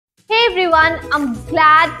everyone, I'm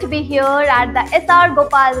glad to be here at the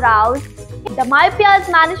S.R.Gopalrao, the Myopia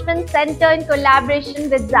Management Center in collaboration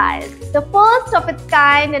with Zeiss, the first of its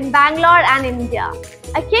kind in Bangalore and India.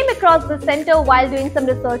 I came across the center while doing some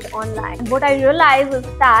research online. What I realized is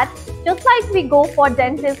that just like we go for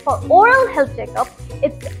dentists for oral health checkup,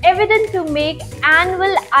 it's evident to make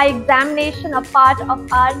annual eye examination a part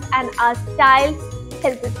of ours and our child's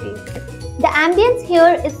health routine. The ambience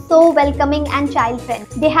here is so welcoming and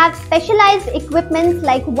child-friendly. They have specialized equipment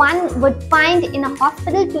like one would find in a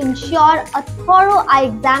hospital to ensure a thorough eye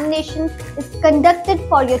examination is conducted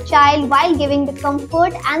for your child while giving the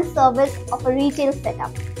comfort and service of a retail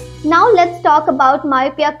setup. Now let's talk about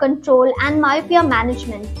myopia control and myopia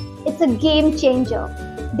management. It's a game changer.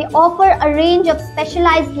 They offer a range of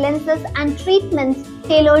specialized lenses and treatments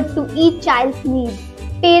tailored to each child's needs.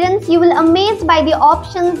 Parents, you will be amazed by the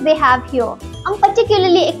options they have here. I'm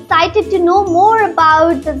particularly excited to know more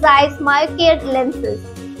about the Zeiss Myocare lenses,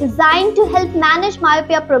 designed to help manage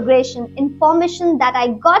myopia progression, information that I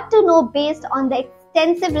got to know based on the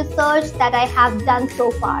extensive research that I have done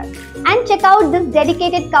so far. And check out this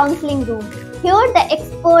dedicated counseling room. Here, the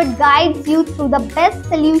expert guides you through the best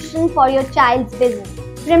solution for your child's vision.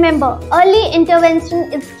 Remember, early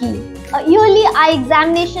intervention is key. A yearly eye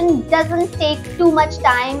examination doesn't take too much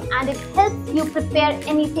time and it helps you prepare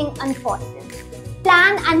anything unforeseen.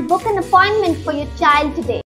 Plan and book an appointment for your child today.